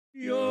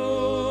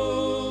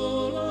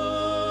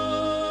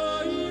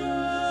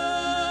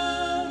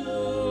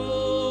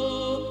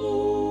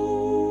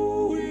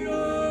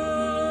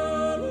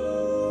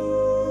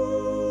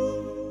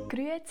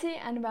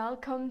and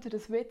welcome to the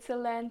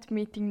Switzerland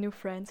Meeting New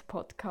Friends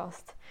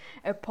podcast,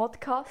 a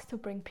podcast to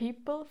bring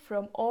people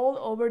from all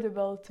over the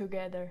world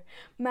together.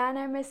 My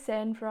name is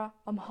Sandra,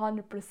 I'm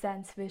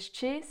 100% Swiss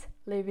cheese,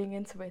 living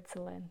in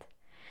Switzerland.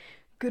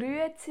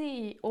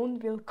 Grüezi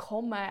und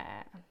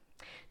willkommen!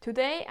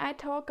 Today I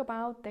talk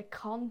about the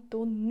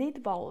Canton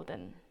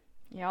Nidwalden.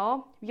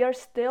 Yeah, we are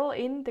still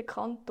in the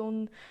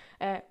Canton,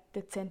 the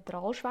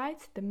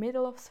Zentralschweiz, the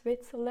middle of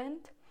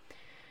Switzerland.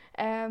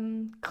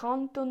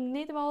 Canton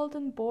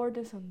Nidwalden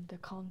borders on the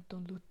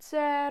Canton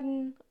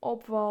Luzern,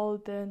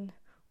 Obwalden,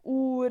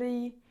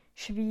 Uri,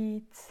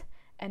 Schwyz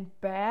and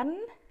Bern.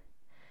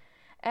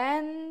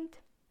 And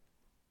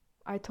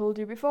I told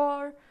you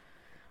before,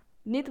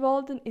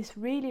 Nidwalden is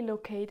really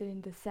located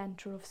in the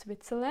center of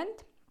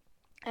Switzerland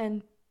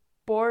and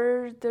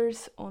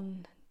borders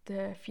on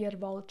the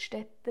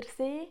Vierwaldstätter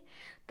See,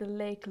 the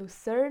Lake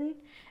Lucerne,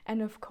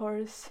 and of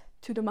course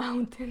to the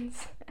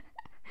mountains.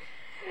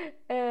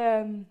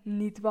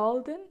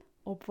 Nidwalden,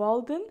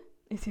 Obwalden,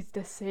 is it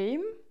the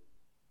same?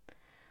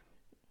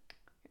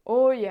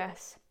 Oh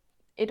yes,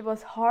 it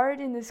was hard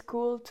in the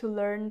school to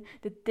learn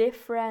the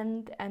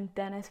different and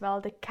then as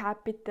well the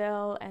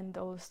capital and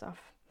all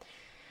stuff.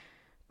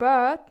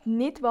 But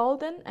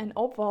Nidwalden and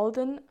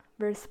Obwalden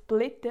were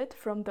splitted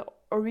from the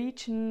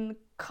original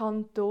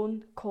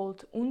canton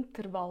called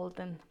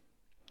Unterwalden.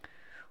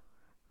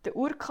 The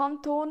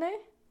Urkantone,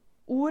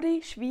 Uri,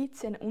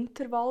 Schwyz and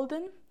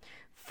Unterwalden,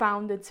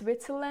 founded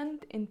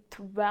Switzerland in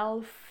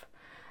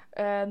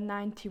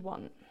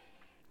 1291.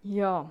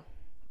 Yeah.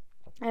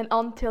 And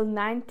until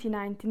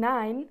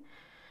 1999,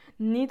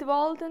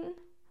 Nidwalden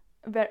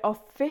were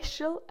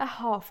official a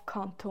half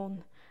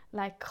canton,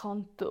 like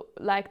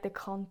the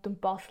Canton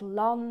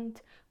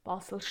Basel-Land,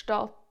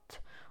 Basel-Stadt,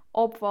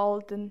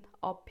 Obwalden,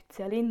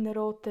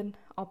 Appenzell-Innerrhoden,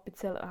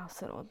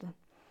 Appenzell-Ausserrhoden.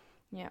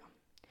 Yeah.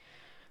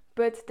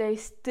 But they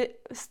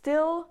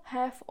still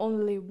have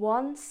only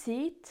one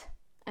seat,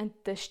 and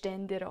the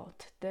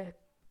Ständerat, the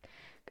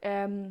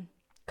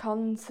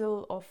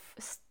Council of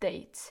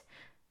States,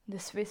 the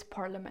Swiss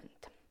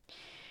Parliament.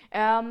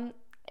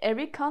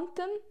 Every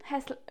canton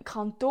has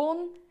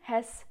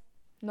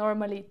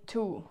normally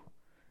two: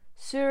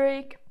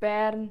 Zurich,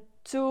 Bern,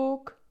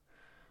 Zug,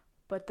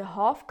 but the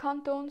half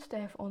cantons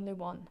they have only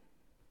one.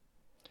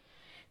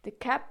 The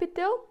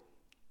capital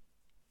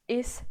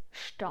is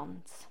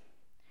Stans.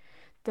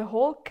 The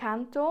whole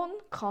canton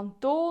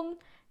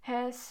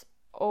has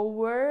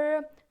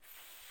over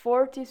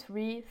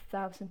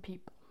 43,000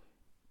 people.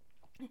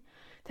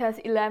 It has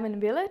 11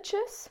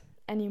 villages,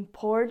 and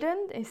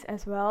important is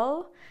as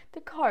well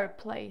the car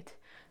plate.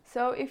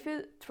 So if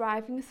you're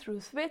driving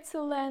through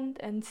Switzerland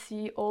and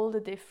see all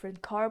the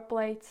different car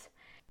plates,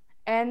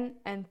 N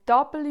and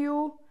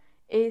W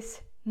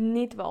is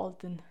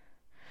Nidwalden.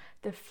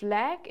 The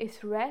flag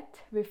is red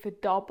with a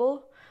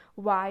double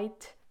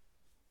white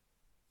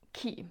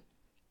key.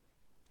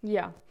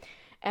 Yeah.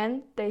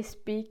 And they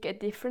speak a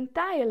different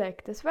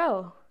dialect as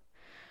well.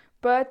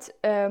 But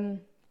they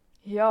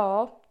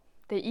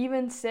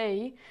even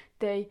say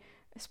they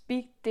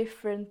speak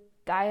different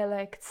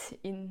dialects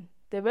in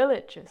the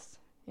villages.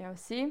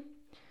 See?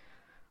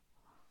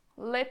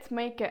 Let's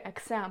make an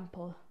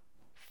example.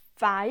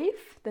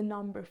 5, the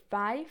number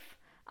 5,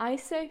 I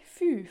say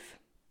 5.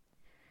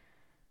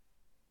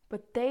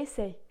 But they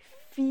say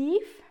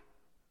 5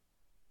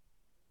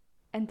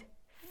 and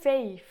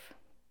 5.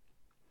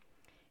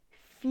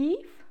 5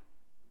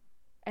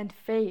 and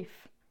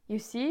 5. You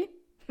see?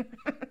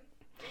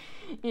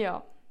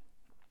 Yeah.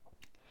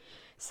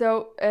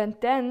 So, and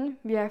then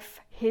we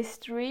have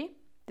history.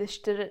 The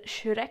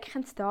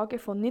Schreckenstage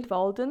von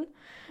Nidwalden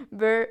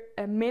were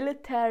a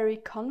military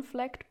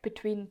conflict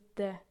between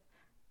the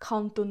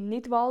Canton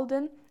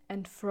Nidwalden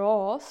and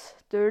France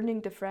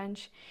during the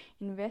French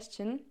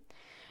invasion.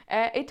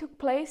 It took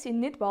place in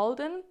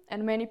Nidwalden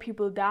and many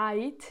people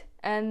died,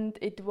 and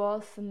it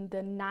was in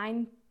the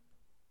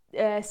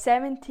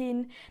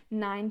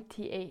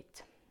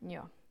 1798.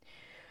 Yeah.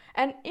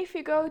 And if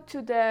you go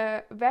to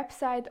the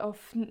website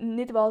of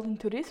Nidwalden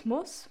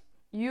Tourismus,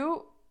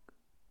 you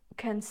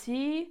can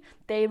see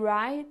they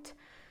write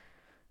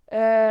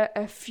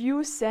a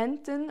few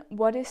sentences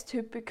what is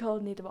typical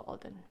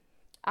Nidwalden.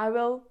 I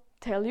will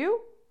tell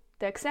you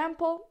the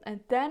example, and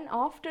then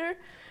after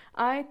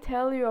I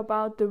tell you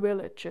about the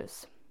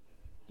villages.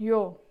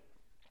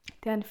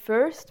 Then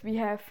first we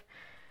have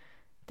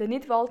the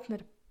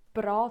Nidwaldner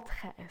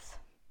Bratkäse.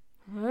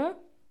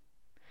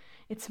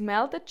 It's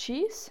melted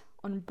cheese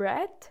on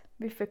bread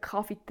with a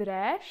coffee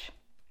trash,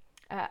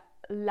 a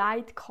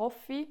light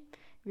coffee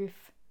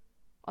with,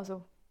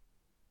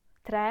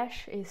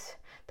 trash is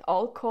the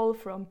alcohol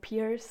from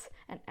pears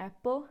and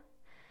apple,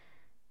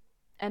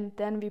 and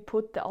then we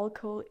put the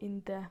alcohol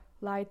in the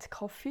light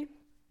coffee.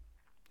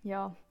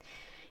 Yeah.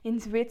 In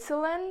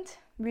Switzerland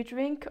we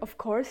drink, of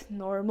course,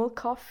 normal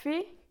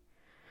coffee,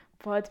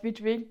 but we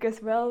drink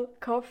as well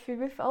coffee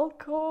with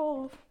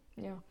alcohol.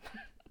 Yeah.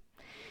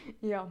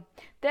 Yeah.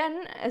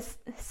 Then as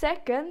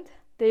second,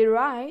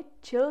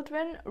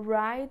 children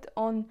ride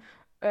on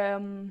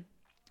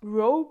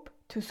rope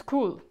to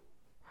school.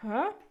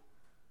 Huh?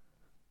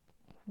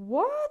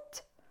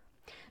 What?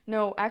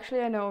 No,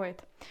 actually I know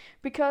it.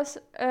 Because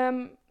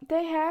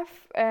they have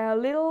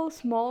little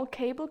small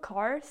cable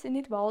cars in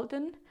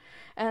Nidwalden,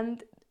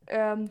 and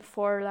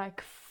for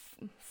like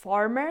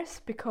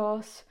farmers,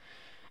 because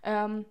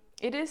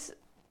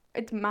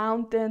it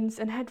mountains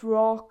and had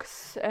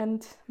rocks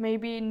and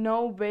maybe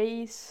no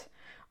ways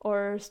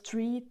or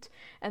street,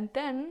 and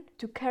then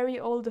to carry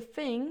all the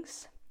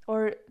things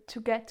or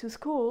to get to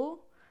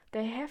school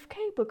they have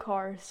cable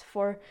cars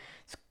for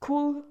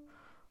school,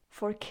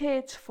 for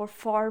kids, for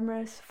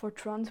farmers, for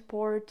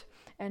transport,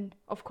 and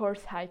of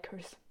course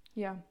hikers.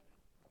 Yeah.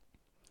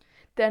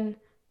 Then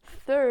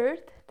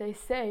third, they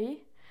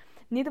say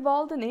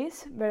Nidwalden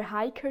is where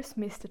hikers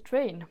miss the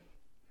train.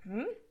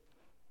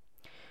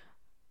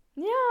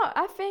 Yeah,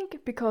 I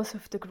think because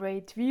of the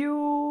great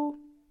view,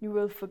 you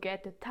will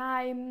forget the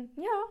time.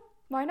 Yeah,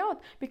 why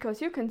not?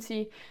 Because you can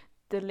see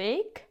the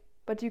lake,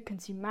 but you can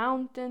see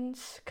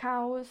mountains,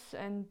 cows,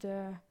 and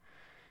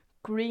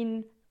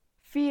green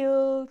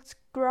fields,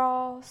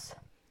 grass.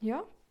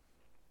 Yeah.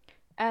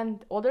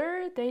 And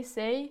other, they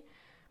say,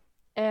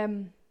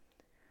 Nidwalden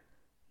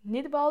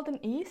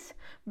is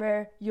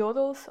where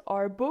yodels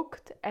are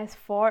booked as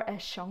far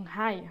as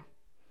Shanghai.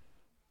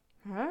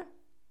 Huh?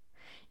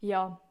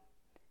 Yeah.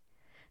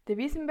 The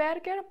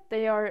Wiesenberger,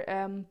 they are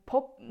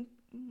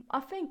I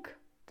think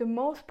the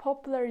most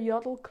popular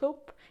yodel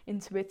club in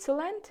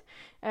Switzerland.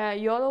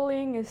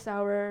 Yodeling is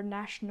our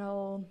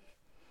national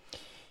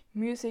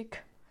music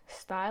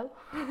style,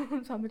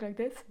 something like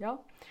this, yeah.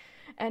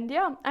 And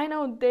yeah, I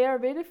know they are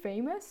very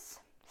famous,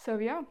 so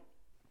yeah.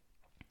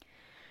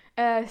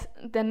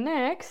 The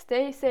next,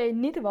 they say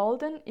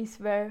Nidwalden is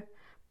where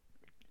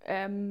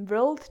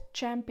world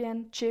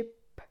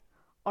championship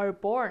are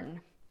born.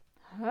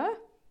 Huh?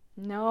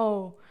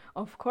 No,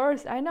 of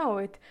course, I know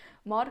it.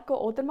 Marco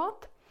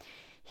Odermatt.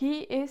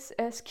 He is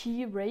a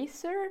ski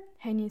racer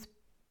and he's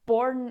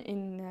born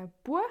in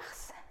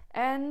Buchs,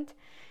 and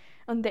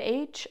on the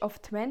age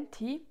of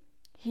 20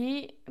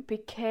 he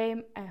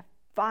became a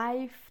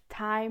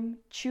 5-time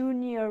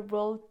junior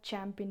world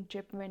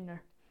championship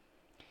winner.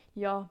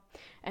 Yeah,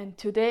 and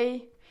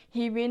today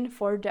he win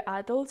for the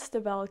adults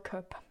the World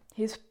Cup.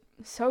 He's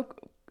so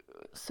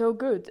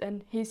good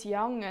and he's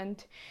young,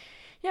 and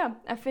yeah,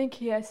 I think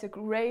he has a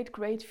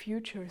great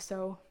future.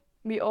 So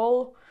we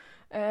all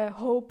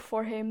hope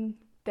for him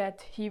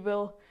that he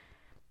will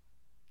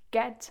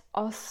get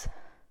us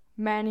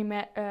many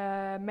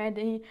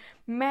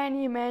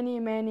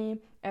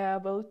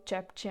world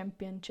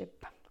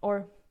championship,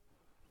 or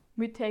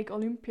we take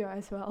Olympia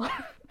as well.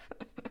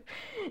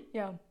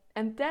 Yeah,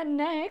 and then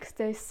next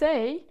they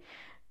say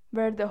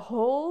where the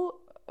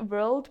whole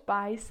world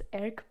buys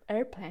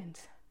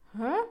airplanes.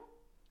 Huh?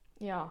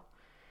 Yeah,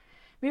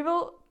 we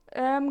will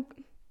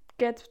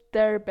get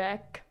there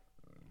back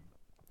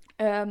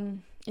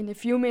in a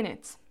few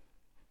minutes.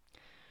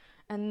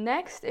 And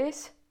next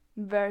is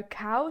where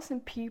cows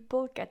and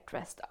people get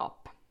dressed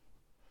up.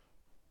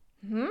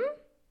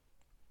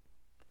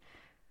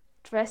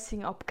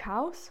 Dressing up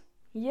cows?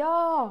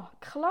 Ja,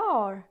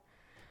 klar.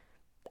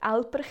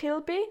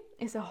 Alperkilby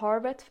is a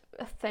harvest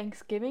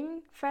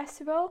Thanksgiving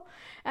festival,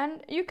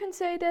 and you can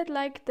say that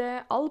like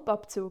the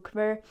Alpabzug,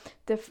 where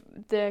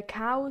the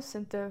cows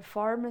and the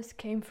farmers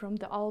came from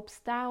the Alps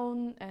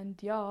down,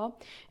 and yeah,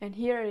 and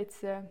here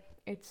it's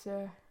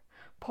a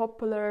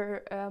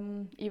popular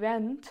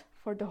event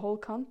for the whole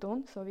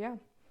canton. So yeah,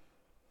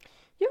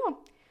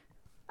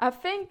 I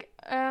think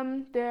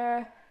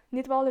the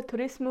Nidwalden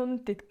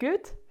Tourismus did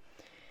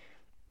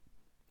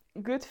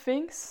good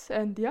things,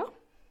 and yeah.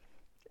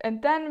 And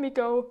then we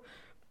go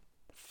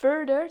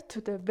further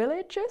to the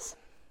villages.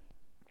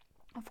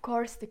 Of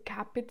course, the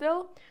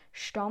capital,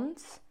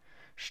 Stans.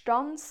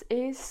 Stans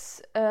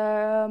is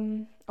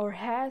or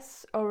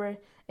has over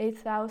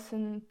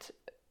 8,000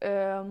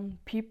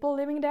 people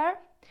living there,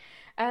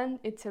 and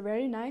it's a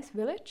very nice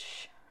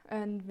village.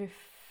 And with,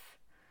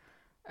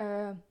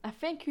 I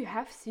think you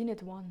have seen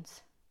it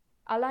once.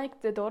 I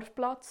like the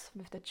Dorfplatz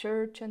with the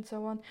church and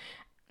so on.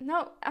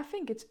 No, I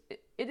think it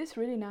is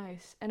really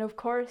nice. And of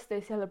course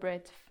they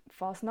celebrate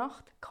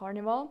Fasnacht,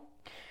 Carnival,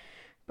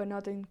 but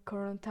not in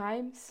current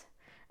times.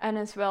 And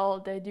as well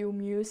they do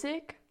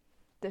music,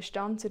 the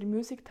Stanzer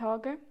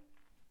Musiktage,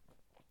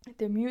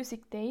 the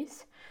music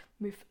days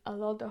with a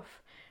lot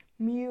of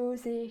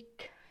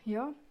music,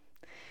 yeah.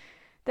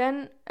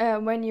 Then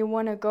when you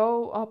want to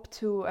go up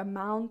to a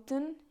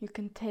mountain, you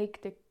can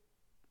take the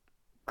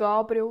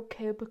Gabriel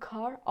cable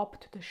car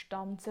up to the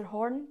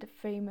Stanzerhorn, the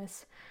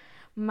famous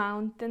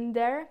mountain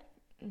there.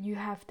 You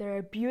have there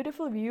a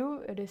beautiful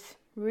view. It is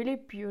really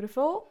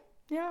beautiful,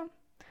 yeah.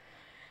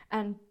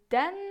 And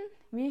then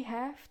we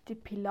have the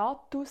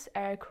Pilatus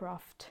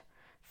aircraft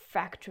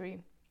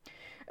factory.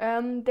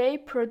 They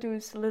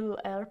produce little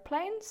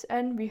airplanes,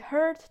 and we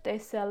heard they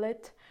sell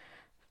it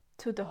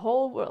to the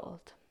whole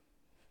world.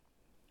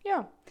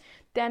 Yeah.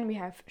 Then we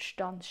have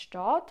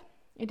Stanstad.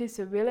 It is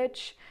a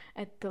village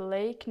at the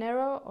Lake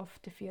Nero of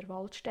the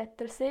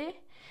Vierwaldstätter See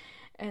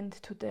and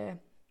to the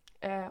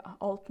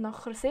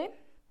Altnacher See.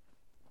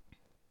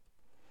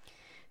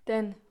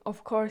 Then,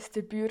 of course,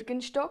 the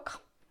Bürgenstock.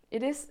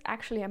 It is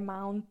actually a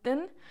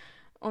mountain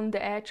on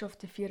the edge of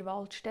the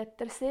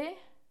Vierwaldstätter See,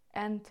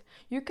 and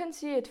you can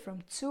see it from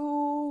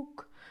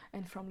Zug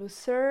and from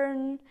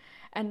Lucerne,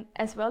 and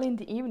as well in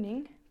the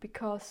evening,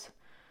 because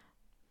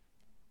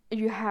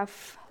you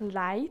have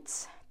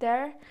lights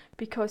there,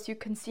 because you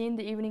can see in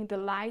the evening the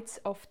lights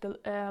of the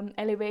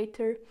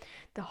elevator,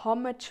 the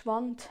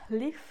Hammerschwand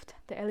lift,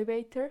 the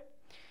elevator,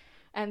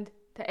 and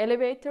the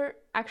elevator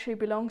actually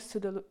belongs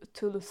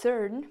to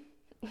Lucerne.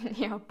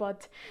 Yeah,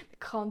 but the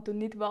Canton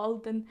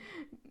Nidwalden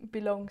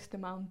belongs to the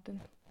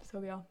mountain.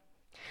 So yeah,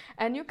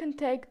 and you can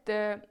take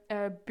the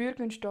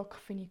Bürgenstock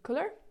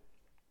funicular.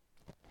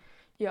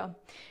 Yeah,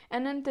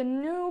 and then the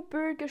new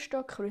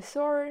Bürgenstock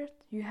Resort.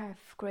 You have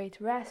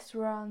great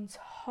restaurants,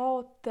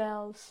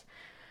 hotels,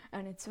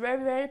 and it's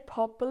very, very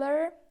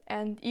popular.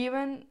 And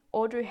even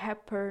Audrey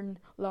Hepburn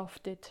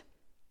loved it.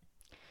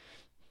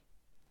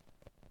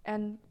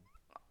 And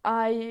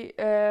I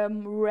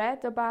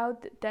read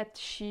about that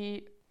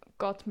she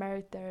got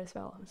married there as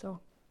well. So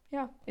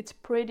yeah, it's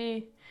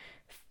pretty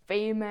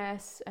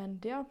famous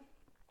and yeah,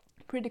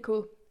 pretty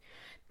cool.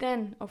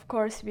 Then of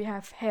course we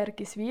have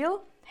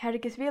Hergiswil.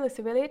 Hergiswil is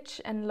a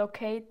village and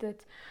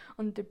located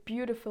on the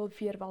beautiful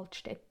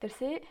Vierwaldstätter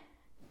See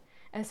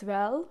as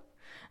well,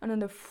 and on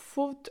the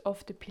foot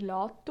of the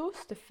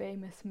Pilatus, the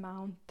famous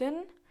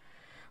mountain.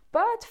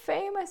 But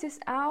famous is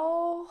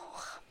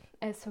auch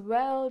as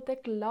well the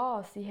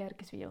glass in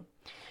Hergiswil.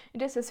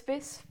 It is a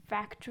Swiss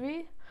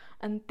factory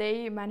and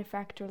they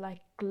manufacture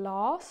like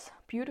glass,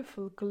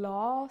 beautiful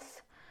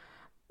glass,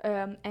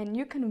 and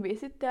you can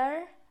visit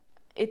there.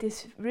 It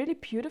is really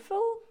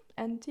beautiful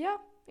and yeah,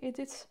 it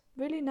is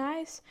really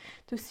nice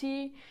to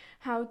see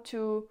how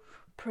to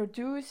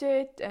produce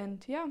it,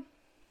 and yeah,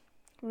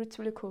 it's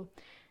really cool.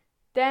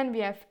 Then we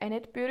have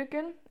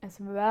Ennetbürgen, as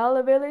well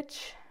a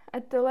village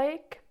at the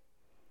lake.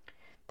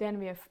 Then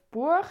we have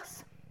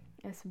Buchs,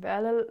 as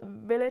well a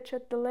village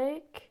at the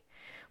lake,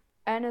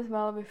 and as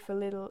well with a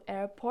little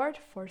airport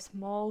for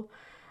small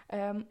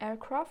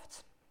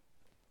aircrafts.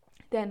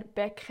 Then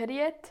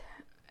Beckeriet,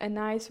 a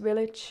nice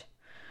village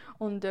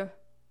on the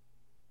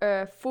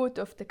foot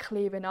of the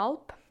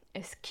Klevenalp,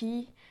 a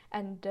ski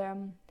and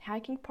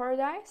hiking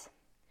paradise.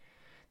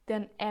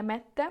 Then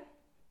Emette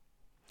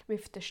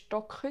with the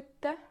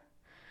Stockhütte,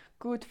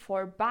 good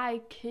for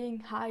biking,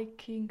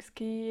 hiking,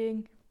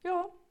 skiing.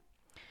 Yeah.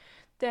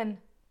 Then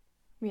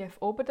we have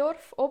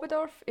Oberdorf.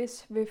 Oberdorf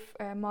is with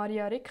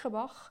Maria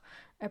Rickenbach,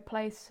 a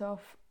place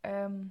of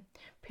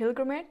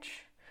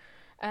pilgrimage,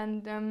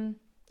 and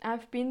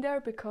I've been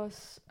there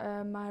because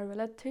my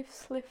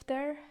relatives live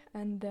there,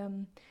 and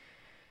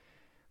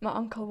my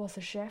uncle was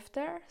a chef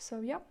there. So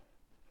yeah,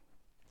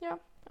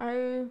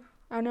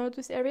 I know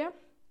this area.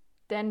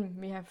 Then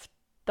we have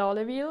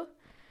Dahlewil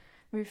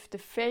with the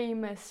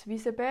famous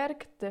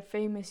Wiesenberg, the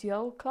famous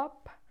Yell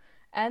Club,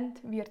 and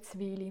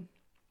Wirtswili,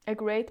 a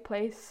great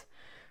place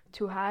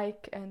to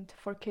hike and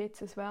for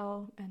kids as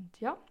well. And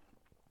yeah,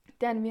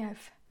 then we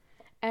have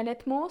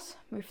Ennetmoos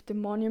with the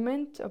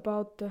monument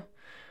about the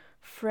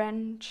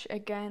French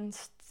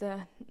against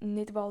the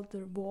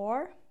Nidwalder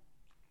War.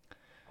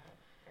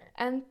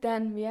 And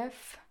then we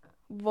have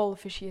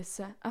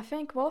Wolfenschiessen. I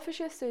think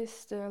Wolfenschiessen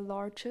is the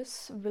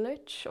largest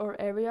village or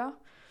area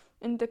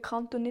in the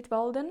Canton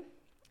Nidwalden.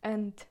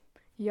 And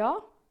yeah,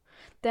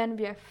 then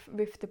we have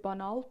with the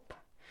Banalp,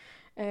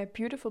 a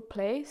beautiful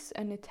place,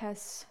 and it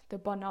has the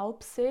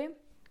Banalpsee,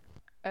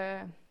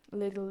 a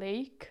little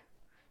lake.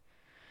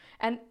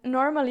 And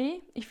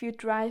normally, if you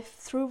drive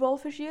through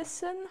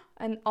Wolfenschiessen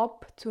and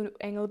up to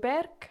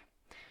Engelberg,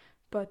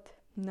 but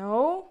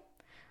no,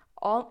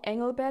 all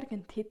Engelberg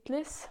and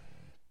Titlis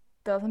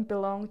doesn't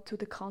belong to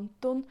the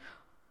Canton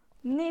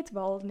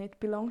Nidwalden, it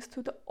belongs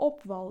to the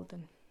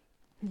Obwalden.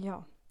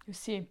 Yeah, you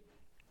see.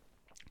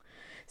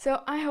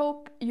 So I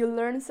hope you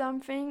learn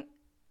something,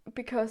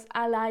 because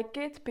I like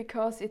it,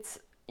 because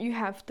you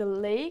have the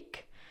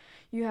lake,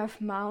 you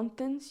have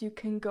mountains, you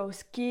can go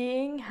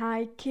skiing,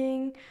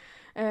 hiking,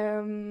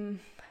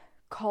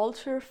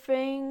 culture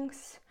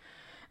things,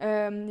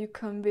 you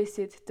can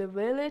visit the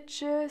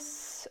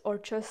villages or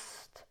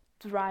just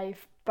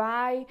drive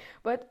by.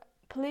 But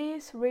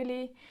please,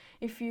 really,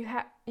 if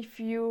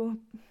you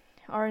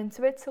are in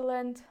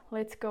Switzerland,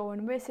 let's go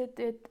and visit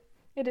it.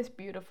 It is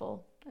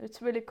beautiful.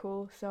 It's really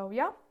cool. So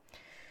ja,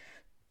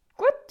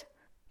 gut,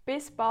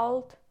 bis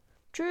bald.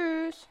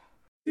 Tschüss.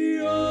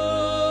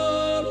 Ja.